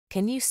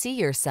Can you see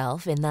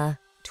yourself in the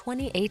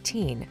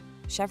 2018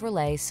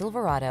 Chevrolet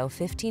Silverado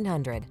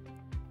 1500?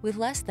 With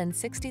less than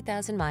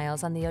 60,000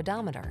 miles on the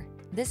odometer,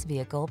 this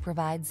vehicle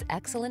provides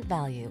excellent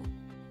value.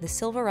 The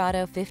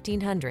Silverado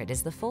 1500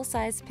 is the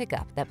full-size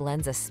pickup that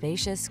blends a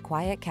spacious,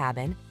 quiet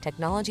cabin,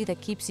 technology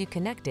that keeps you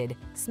connected,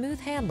 smooth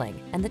handling,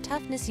 and the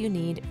toughness you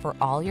need for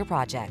all your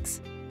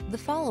projects. The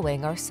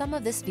following are some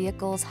of this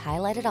vehicle's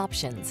highlighted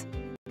options: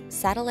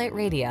 satellite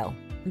radio,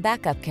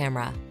 backup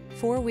camera,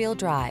 four-wheel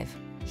drive,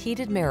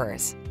 heated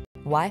mirrors,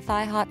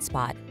 Wi-Fi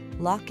hotspot,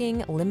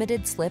 locking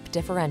limited slip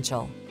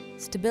differential,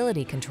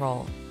 stability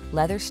control,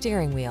 leather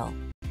steering wheel,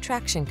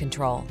 traction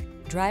control,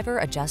 driver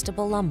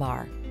adjustable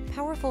lumbar.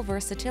 Powerful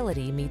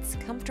versatility meets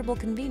comfortable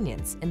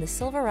convenience in the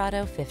Silverado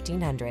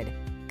 1500.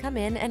 Come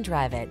in and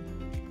drive it.